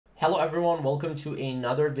Hello everyone, welcome to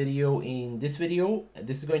another video. In this video,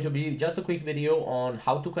 this is going to be just a quick video on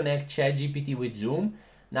how to connect ChatGPT with Zoom.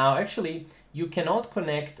 Now actually, you cannot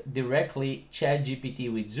connect directly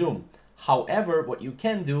ChatGPT with Zoom. However, what you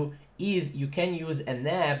can do is you can use an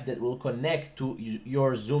app that will connect to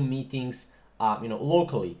your Zoom meetings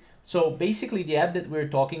locally. So basically the app that we're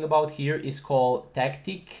talking about here is called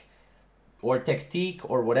Tactic or Tactic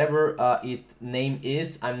or whatever it name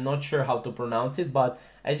is. I'm not sure how to pronounce it, but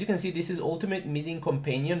as you can see, this is Ultimate Meeting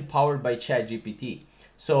Companion powered by ChatGPT.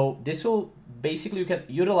 So this will basically, you can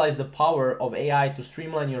utilize the power of AI to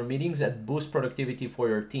streamline your meetings and boost productivity for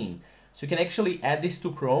your team. So you can actually add this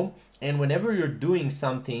to Chrome, and whenever you're doing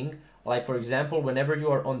something, like for example, whenever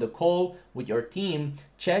you are on the call with your team,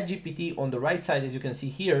 ChatGPT on the right side, as you can see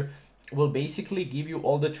here, will basically give you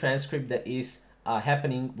all the transcript that is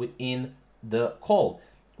happening within the call.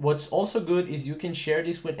 What's also good is you can share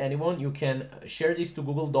this with anyone. You can share this to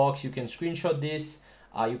Google Docs. You can screenshot this.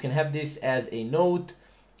 You can have this as a note.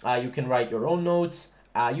 You can write your own notes.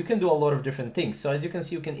 You can do a lot of different things. So as you can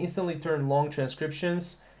see, you can instantly turn long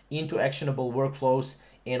transcriptions into actionable workflows.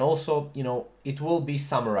 And also, it will be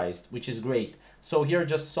summarized, which is great. So here are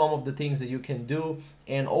just some of the things that you can do.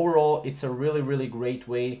 And overall, it's a really, really great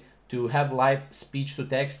way to have live speech to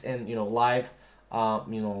text and, live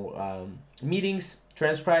meetings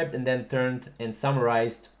transcribed and then turned and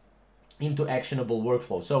summarized into actionable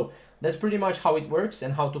workflow. So that's pretty much how it works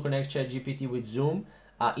and how to connect ChatGPT with Zoom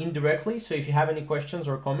indirectly. So if you have any questions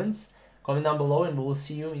or comments, comment down below and we'll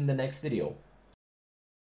see you in the next video.